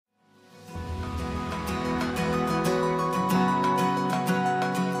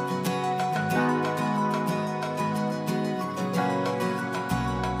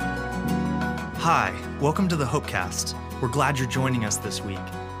Welcome to the Hopecast. We're glad you're joining us this week.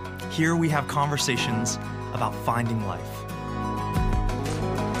 Here we have conversations about finding life.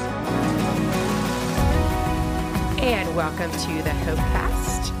 And welcome to the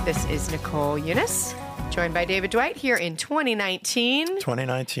Hopecast. This is Nicole Eunice, joined by David Dwight here in 2019.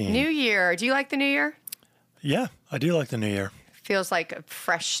 2019. New year. Do you like the new year? Yeah, I do like the new year. Feels like a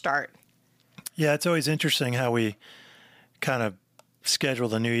fresh start. Yeah, it's always interesting how we kind of schedule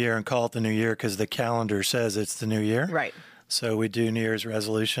the new year and call it the new year because the calendar says it's the new year. Right. So we do New Year's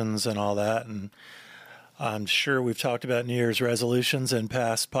resolutions and all that. And I'm sure we've talked about New Year's resolutions in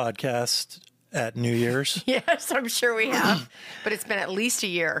past podcasts at New Year's. Yes, I'm sure we have. But it's been at least a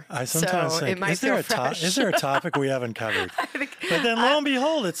year. I sometimes think, it might is there a topic we haven't covered? But then lo and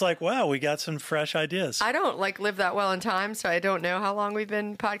behold, it's like, wow, we got some fresh ideas. I don't live that well in time, so I don't know how long we've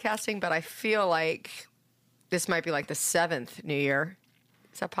been podcasting, but I feel like this might be like the 7th New Year.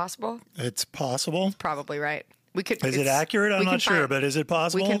 Is that possible? It's possible. Probably right. We could. Is it accurate? I'm not sure, but is it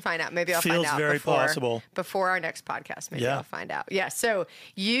possible? We can find out. Maybe I'll find out. Feels very possible. Before our next podcast, maybe I'll find out. Yeah. So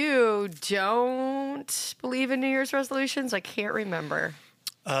you don't believe in New Year's resolutions? I can't remember.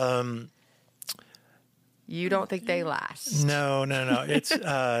 You don't think they last? No.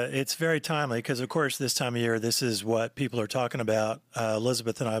 It's very timely because, of course, this time of year, this is what people are talking about.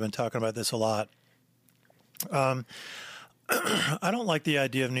 Elizabeth and I have been talking about this a lot. I don't like the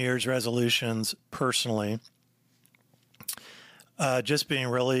idea of New Year's resolutions personally. Just being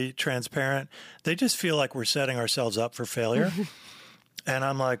really transparent, they just feel like we're setting ourselves up for failure. And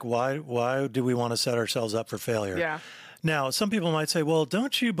I'm like, why do we want to set ourselves up for failure? Yeah. Now, some people might say, well,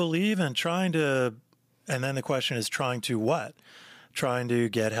 don't you believe in trying to, and then the question is trying to what? Trying to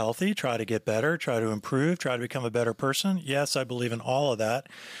get healthy, try to get better, try to improve, try to become a better person. Yes, I believe in all of that.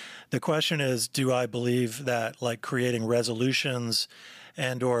 The question is, do I believe that like creating resolutions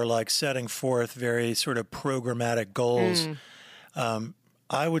and or like setting forth very sort of programmatic goals?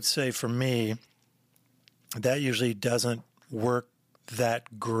 I would say for me, that usually doesn't work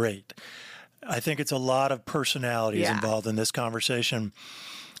that great. I think it's a lot of personalities involved in this conversation.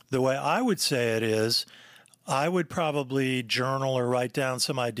 The way I would say it is, I would probably journal or write down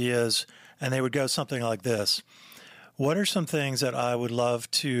some ideas, and they would go something like this. What are some things that I would love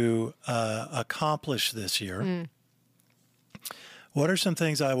to accomplish this year? What are some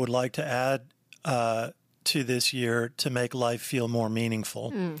things I would like to add to this year to make life feel more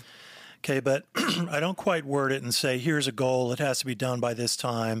meaningful? Okay, but I don't quite word it and say, here's a goal. It has to be done by this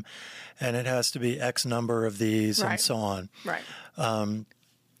time, and it has to be X number of these and so on. Right.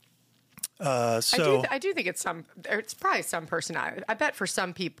 So I do think it's probably some personality. I bet for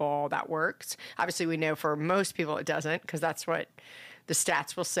some people that works. Obviously, we know for most people it doesn't, because that's what the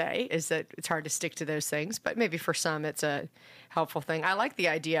stats will say, is that it's hard to stick to those things. But maybe for some, it's a helpful thing. I like the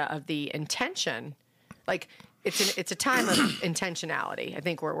idea of the intention. Like it's a time of intentionality. I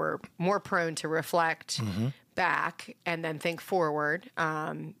think where we're more prone to reflect back and then think forward,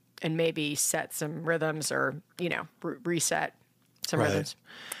 and maybe set some rhythms or reset some rhythms.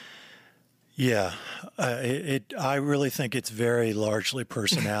 Yeah, I really think it's very largely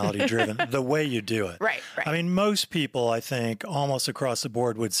personality driven, the way you do it. Right. I mean, most people, I think, almost across the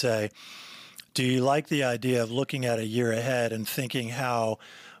board would say, do you like the idea of looking at a year ahead and thinking how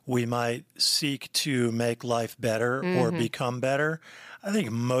we might seek to make life better or become better? I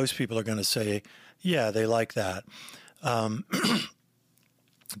think most people are going to say, yeah, they like that.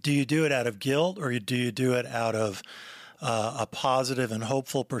 Do you do it out of guilt, or do you do it out of a positive and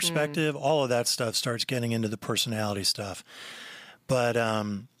hopeful perspective? All of that stuff starts getting into the personality stuff. But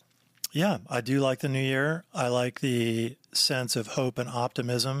yeah, I do like the new year. I like the sense of hope and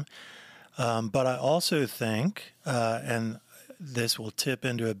optimism. But I also think, and this will tip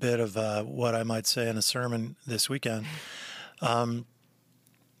into a bit of what I might say in a sermon this weekend, I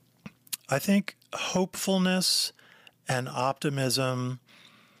think hopefulness and optimism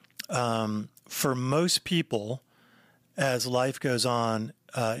for most people as life goes on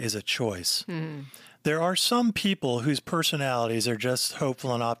is a choice. There are some people whose personalities are just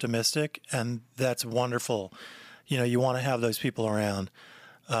hopeful and optimistic, and that's wonderful. You want to have those people around,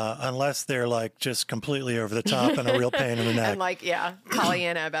 unless they're like just completely over the top and a real pain in the neck. And like,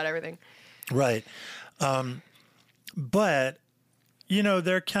 Pollyanna about everything. Right. But,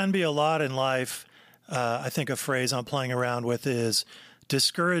 there can be a lot in life. I think a phrase I'm playing around with is,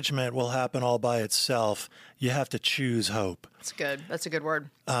 discouragement will happen all by itself. You have to choose hope. That's good. That's a good word.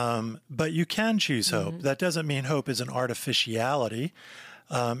 But you can choose hope. That doesn't mean hope is an artificiality.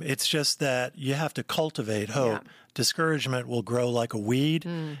 It's just that you have to cultivate hope. Yeah. Discouragement will grow like a weed.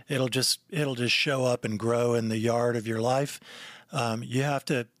 It'll just show up and grow in the yard of your life. You have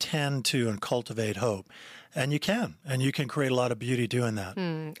to tend to and cultivate hope. And you can create a lot of beauty doing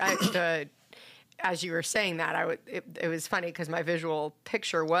that. As you were saying that, it was funny because my visual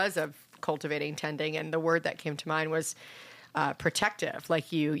picture was of cultivating, tending, and the word that came to mind was protective.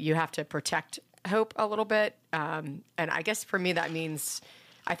 Like you have to protect hope a little bit. And I guess for me, that means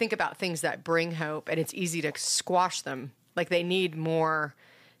I think about things that bring hope, and it's easy to squash them. Like they need more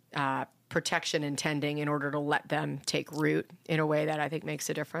protection and tending in order to let them take root in a way that I think makes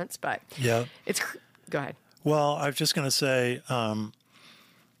a difference. But yeah, go ahead. Well, I was just going to say,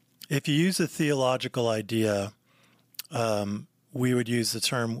 if you use a theological idea, we would use the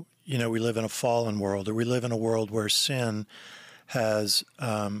term, we live in a fallen world, or we live in a world where sin has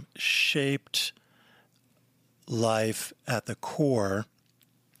shaped life at the core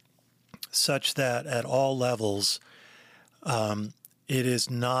such that at all levels, it is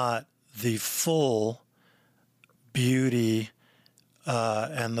not the full beauty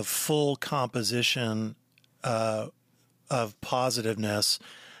and the full composition of positiveness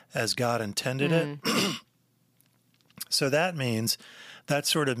as God intended it. So that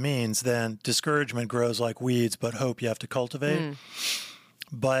sort of means then discouragement grows like weeds, but hope you have to cultivate.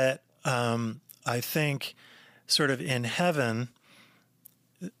 But I think sort of in heaven,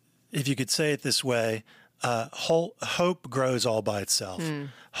 if you could say it this way, hope grows all by itself.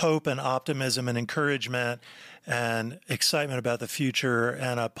 Hope and optimism and encouragement and excitement about the future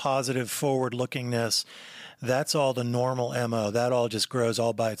and a positive forward-lookingness, that's all the normal MO. That all just grows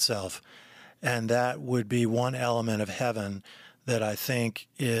all by itself. And that would be one element of heaven that I think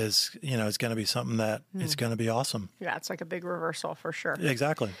is going to be something that is going to be awesome. Yeah, it's like a big reversal for sure.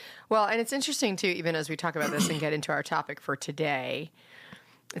 Exactly. Well, and it's interesting too, even as we talk about this and get into our topic for today,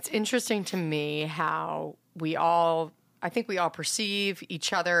 it's interesting to me how I think we all perceive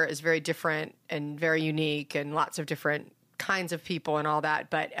each other as very different and very unique and lots of different kinds of people and all that.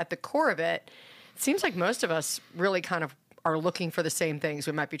 But at the core of it, it seems like most of us really kind of are looking for the same things.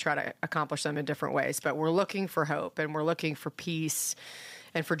 We might be trying to accomplish them in different ways, but we're looking for hope and we're looking for peace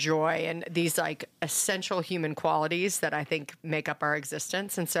and for joy and these like essential human qualities that I think make up our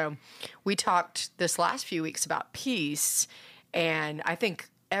existence. And so we talked this last few weeks about peace, and I think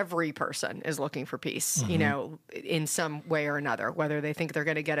every person is looking for peace, in some way or another, whether they think they're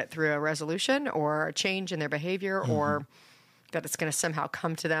going to get it through a resolution or a change in their behavior or that it's going to somehow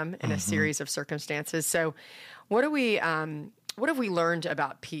come to them in a series of circumstances. So what have we learned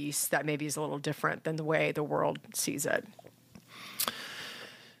about peace that maybe is a little different than the way the world sees it?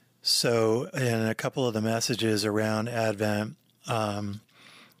 So in a couple of the messages around Advent, a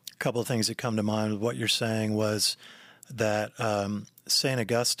couple of things that come to mind with what you're saying was that St.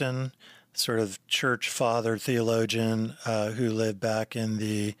 Augustine, sort of church father, theologian who lived back in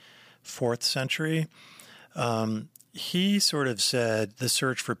the 4th century, he sort of said the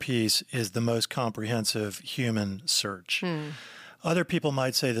search for peace is the most comprehensive human search. Other people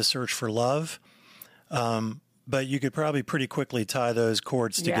might say the search for love, but you could probably pretty quickly tie those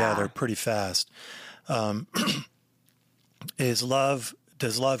chords together pretty fast. Does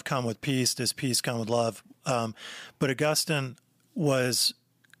love come with peace? Does peace come with love? But Augustine was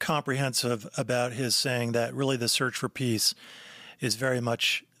comprehensive about his saying that really the search for peace is very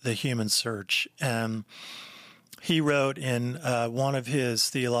much the human search. And he wrote in one of his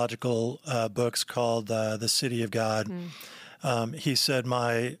theological books called The City of God, he said,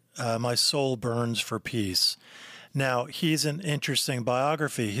 my soul burns for peace. Now, he's an interesting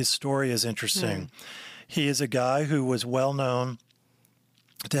biography. His story is interesting. He is a guy who was well known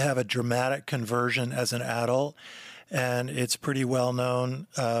to have a dramatic conversion as an adult, and it's pretty well known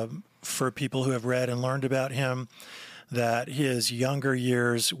for people who have read and learned about him that his younger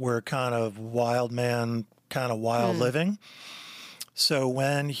years were kind of wild man, kind of wild living. So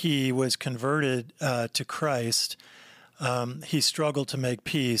when he was converted to Christ, he struggled to make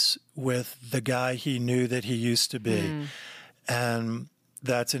peace with the guy he knew that he used to be. And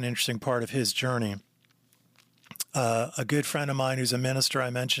that's an interesting part of his journey. A good friend of mine who's a minister I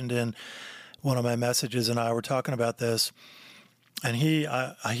mentioned in one of my messages and I were talking about this, and he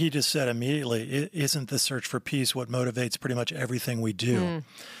just said immediately, isn't the search for peace what motivates pretty much everything we do?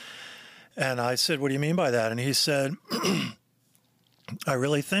 And I said, what do you mean by that? And he said, I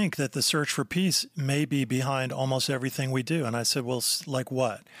really think that the search for peace may be behind almost everything we do. And I said, well, like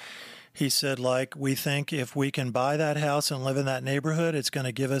what? He said, like, we think if we can buy that house and live in that neighborhood, it's going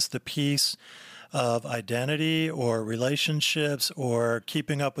to give us the peace of identity or relationships or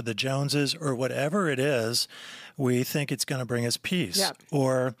keeping up with the Joneses or whatever it is, we think it's going to bring us peace. Yep.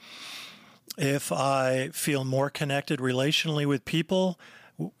 Or if I feel more connected relationally with people,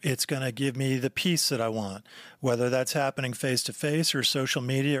 It's going to give me the peace that I want, whether that's happening face to face or social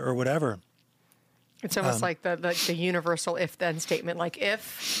media or whatever. It's almost like the universal if-then statement. Like,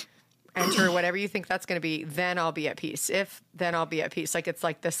 if enter whatever you think that's going to be, then I'll be at peace. If, then I'll be at peace. Like, it's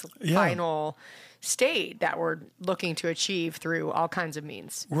like this final state that we're looking to achieve through all kinds of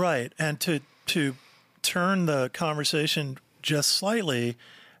means. Right. And to turn the conversation just slightly,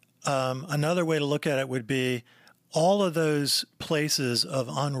 another way to look at it would be all of those places of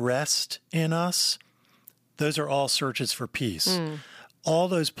unrest in us, those are all searches for peace. All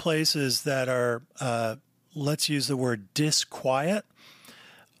those places that are, let's use the word disquiet,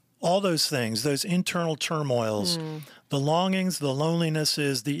 all those things, those internal turmoils, the longings, the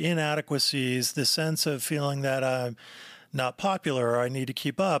lonelinesses, the inadequacies, the sense of feeling that I'm not popular, or I need to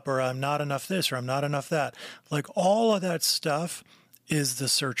keep up, or I'm not enough this, or I'm not enough that. Like, all of that stuff is the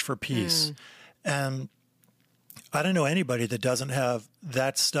search for peace. And I don't know anybody that doesn't have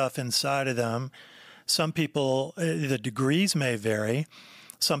that stuff inside of them. Some people, the degrees may vary.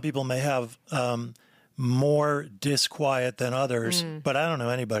 Some people may have more disquiet than others, but I don't know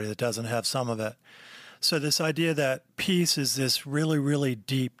anybody that doesn't have some of it. So this idea that peace is this really, really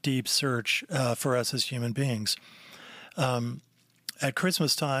deep, deep search for us as human beings. At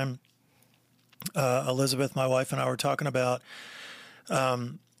Christmas time, Elizabeth, my wife, and I were talking about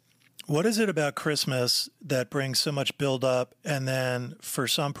what is it about Christmas that brings so much buildup, and then for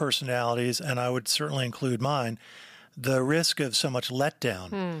some personalities, and I would certainly include mine, the risk of so much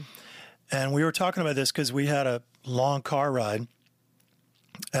letdown. And we were talking about this because we had a long car ride,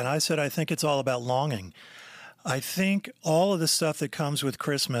 and I said, I think it's all about longing. I think all of the stuff that comes with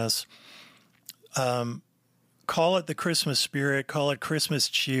Christmas, call it the Christmas spirit, call it Christmas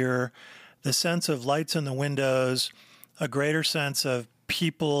cheer, the sense of lights in the windows, a greater sense of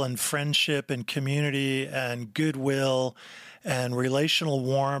people and friendship and community and goodwill and relational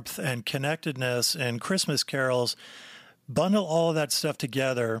warmth and connectedness and Christmas carols, bundle all of that stuff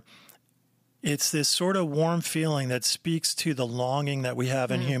together. It's this sort of warm feeling that speaks to the longing that we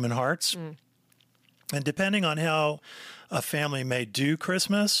have in human hearts. And depending on how a family may do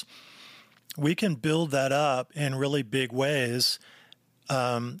Christmas, we can build that up in really big ways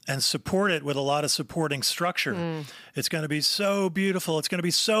and support it with a lot of supporting structure. It's going to be so beautiful. It's going to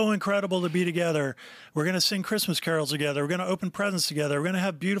be so incredible to be together. We're going to sing Christmas carols together. We're going to open presents together. We're going to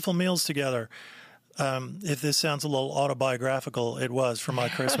have beautiful meals together. If this sounds a little autobiographical, it was for my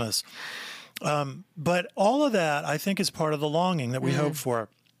Christmas. But all of that, I think, is part of the longing that we hope for.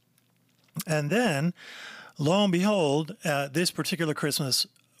 And then, lo and behold, this particular Christmas,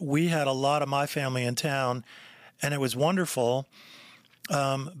 we had a lot of my family in town, and it was wonderful.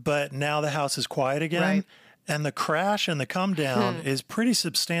 But now the house is quiet again, and the crash and the come down is pretty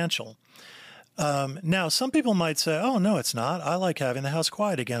substantial. Now, some people might say, oh, no, it's not. I like having the house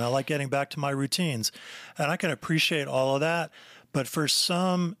quiet again. I like getting back to my routines. And I can appreciate all of that. But for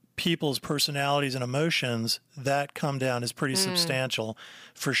some people's personalities and emotions, that come down is pretty substantial.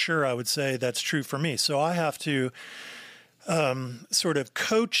 For sure, I would say that's true for me. So I have to sort of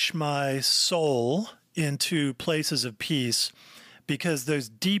coach my soul into places of peace, because those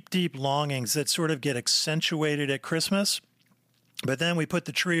deep, deep longings that sort of get accentuated at Christmas, but then we put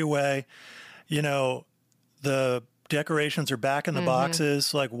the tree away, you know, the decorations are back in the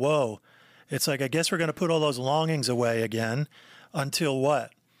boxes, like, whoa. It's like, I guess we're going to put all those longings away again until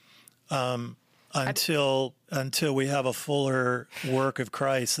what? Until we have a fuller work of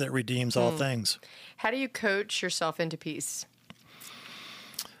Christ that redeems all things. How do you coach yourself into peace?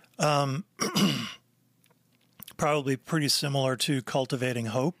 Probably pretty similar to cultivating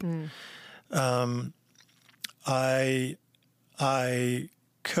hope. I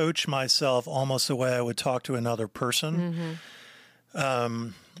coach myself almost the way I would talk to another person.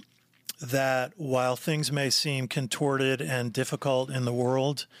 That while things may seem contorted and difficult in the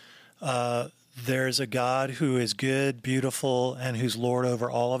world, there's a God who is good, beautiful, and who's Lord over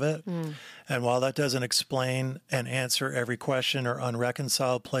all of it. And while that doesn't explain and answer every question or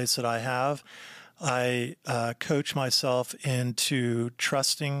unreconciled place that I have, I coach myself into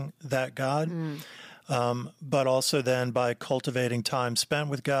trusting that God, but also then by cultivating time spent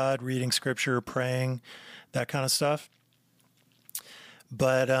with God, reading scripture, praying, that kind of stuff.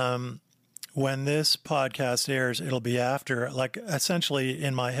 But when this podcast airs, it'll be after, like, essentially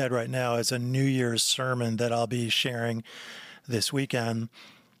in my head right now is a New Year's sermon that I'll be sharing this weekend.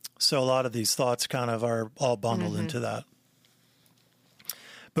 So a lot of these thoughts kind of are all bundled into that.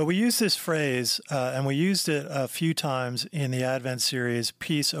 But we use this phrase, and we used it a few times in the Advent series,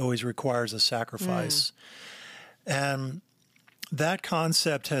 peace always requires a sacrifice. And that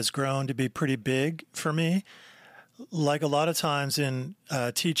concept has grown to be pretty big for me. like a lot of times in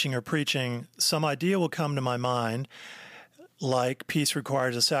teaching or preaching, some idea will come to my mind, like peace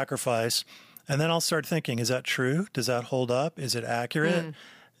requires a sacrifice. And then I'll start thinking, is that true? Does that hold up? Is it accurate?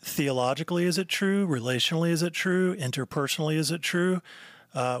 Theologically, is it true? Relationally, is it true? Interpersonally, is it true?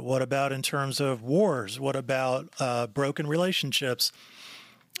 What about in terms of wars? What about broken relationships?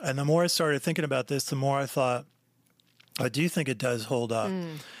 And the more I started thinking about this, the more I thought, I do think it does hold up.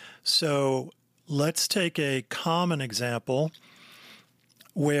 So let's take a common example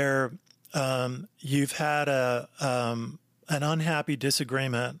where you've had an unhappy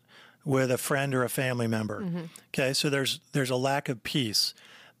disagreement with a friend or a family member. Okay, so there's a lack of peace.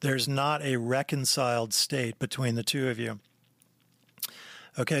 There's not a reconciled state between the two of you.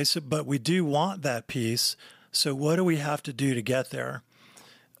 Okay, so but we do want that peace. So what do we have to do to get there?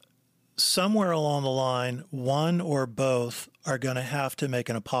 Somewhere along the line, one or both are going to have to make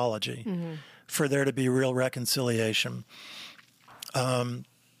an apology for there to be real reconciliation. And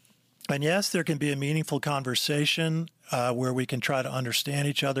yes, there can be a meaningful conversation where we can try to understand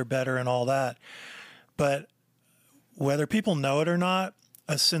each other better and all that. But whether people know it or not,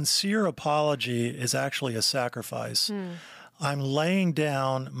 a sincere apology is actually a sacrifice. I'm laying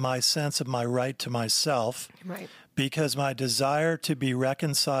down my sense of my right to myself because my desire to be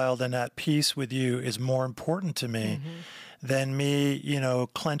reconciled and at peace with you is more important to me than me,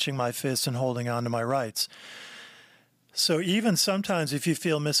 clenching my fists and holding on to my rights. So even sometimes if you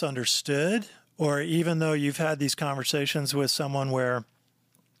feel misunderstood, or even though you've had these conversations with someone where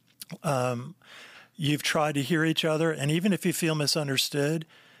you've tried to hear each other, and even if you feel misunderstood,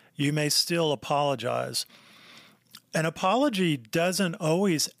 you may still apologize. An apology doesn't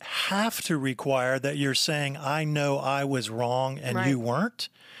always have to require that you're saying, I know I was wrong and you weren't.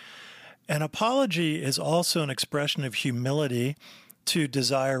 An apology is also an expression of humility to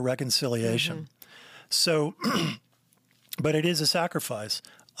desire reconciliation. So, but it is a sacrifice.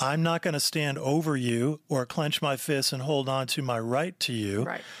 I'm not going to stand over you or clench my fists and hold on to my right to you.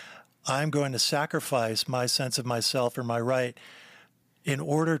 I'm going to sacrifice my sense of myself or my right in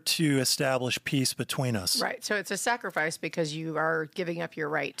order to establish peace between us. So it's a sacrifice because you are giving up your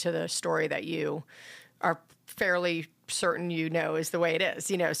right to the story that you are fairly certain is the way it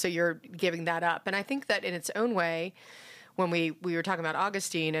is, so you're giving that up. And I think that in its own way, when we were talking about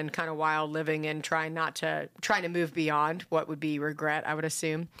Augustine and kind of wild living and trying to move beyond what would be regret, I would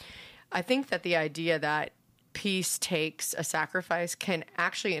assume, I think that the idea that peace takes a sacrifice can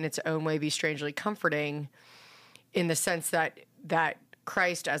actually in its own way be strangely comforting in the sense that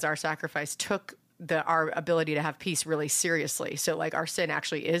Christ as our sacrifice took our ability to have peace really seriously. So like our sin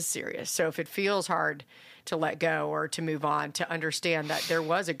actually is serious. So if it feels hard to let go or to move on, to understand that there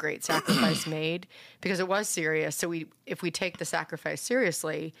was a great sacrifice made because it was serious. So if we take the sacrifice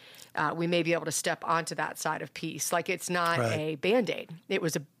seriously, we may be able to step onto that side of peace. Like it's not a Band-Aid.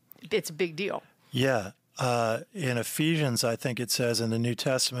 It's a big deal. Yeah. In Ephesians, I think it says in the New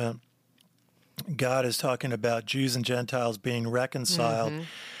Testament, God is talking about Jews and Gentiles being reconciled.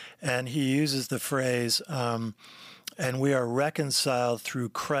 And he uses the phrase, and we are reconciled through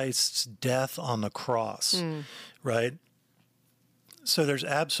Christ's death on the cross, right? So there's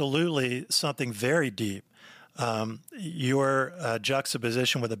absolutely something very deep. Your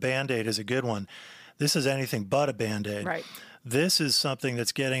juxtaposition with a Band-Aid is a good one. This is anything but a Band-Aid. This is something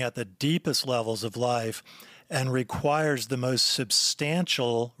that's getting at the deepest levels of life and requires the most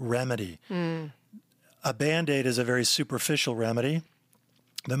substantial remedy. A Band-Aid is a very superficial remedy.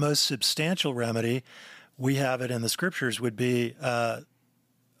 The most substantial remedy, we have it in the scriptures, would be a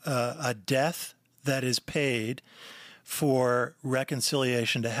death that is paid for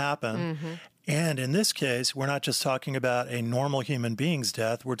reconciliation to happen. And in this case, we're not just talking about a normal human being's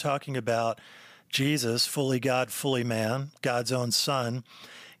death. We're talking about Jesus, fully God, fully man, God's own son,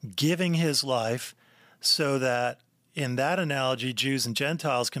 giving his life so that in that analogy, Jews and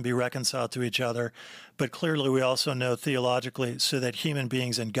Gentiles can be reconciled to each other. But clearly, we also know theologically so that human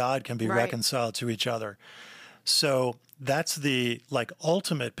beings and God can be reconciled to each other. So that's the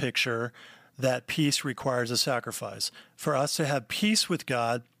ultimate picture that peace requires a sacrifice. For us to have peace with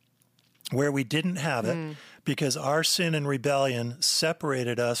God where we didn't have it because our sin and rebellion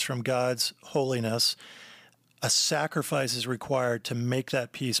separated us from God's holiness, a sacrifice is required to make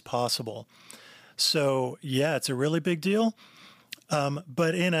that peace possible. So, yeah, it's a really big deal.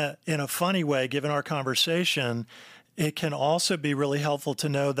 But in a funny way, given our conversation, it can also be really helpful to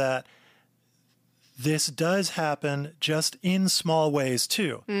know that this does happen just in small ways,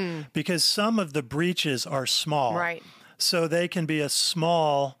 too, because some of the breaches are small. So they can be a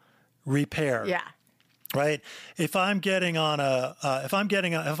small repair. right? If I'm boarding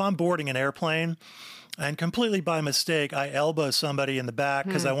an airplane and completely by mistake, I elbow somebody in the back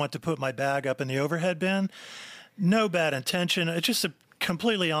because I want to put my bag up in the overhead bin, no bad intention. It's just a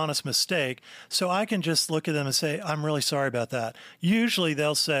completely honest mistake. So I can just look at them and say, I'm really sorry about that. Usually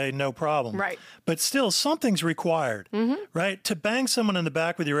they'll say, no problem. Right. But still, something's required, right? To bang someone in the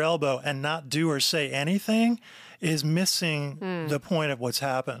back with your elbow and not do or say anything is missing the point of what's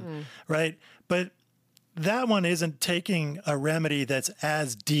happened, right? But that one isn't taking a remedy that's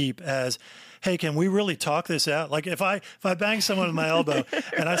as deep as, hey, can we really talk this out? Like if I bang someone with my elbow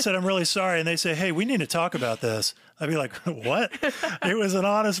and I said, I'm really sorry, and they say, hey, we need to talk about this, I'd be like, what? It was an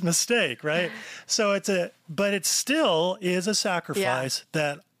honest mistake, right? So but it still is a sacrifice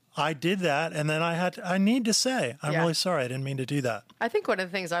that I did that, and then I need to say, I'm really sorry, I didn't mean to do that. I think one of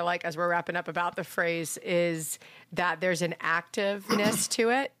the things I like as we're wrapping up about the phrase is that there's an activeness to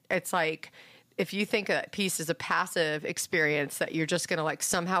it. It's like, if you think that peace is a passive experience, that you're just going to like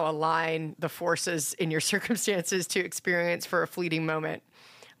somehow align the forces in your circumstances to experience for a fleeting moment,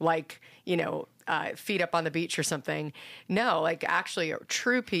 like, feet up on the beach or something. No, like actually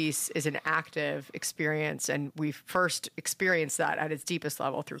true peace is an active experience. And we first experience that at its deepest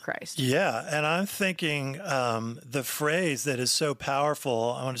level through Christ. Yeah. And I'm thinking the phrase that is so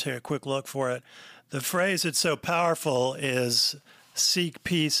powerful, I want to take a quick look for it. The phrase that's so powerful is seek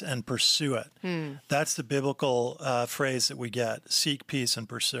peace and pursue it. That's the biblical phrase that we get. Seek peace and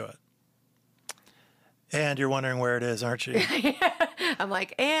pursue it. And you're wondering where it is, aren't you? I'm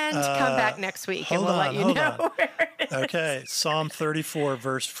like, and come back next week and we'll let you know where it is. Okay. Psalm 34,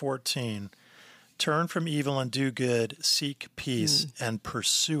 verse 14. Turn from evil and do good, seek peace and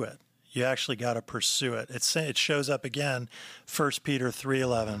pursue it. You actually got to pursue it. It shows up again, 1 Peter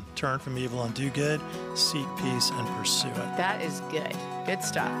 3:11. Turn from evil and do good, seek peace and pursue it. That is good. Good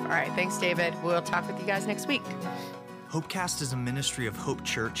stuff. All right. Thanks, David. We'll talk with you guys next week. Hopecast is a ministry of Hope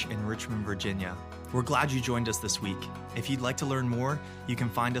Church in Richmond, Virginia. We're glad you joined us this week. If you'd like to learn more, you can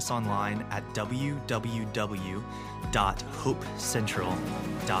find us online at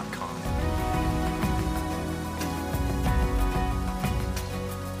www.hopecentral.com.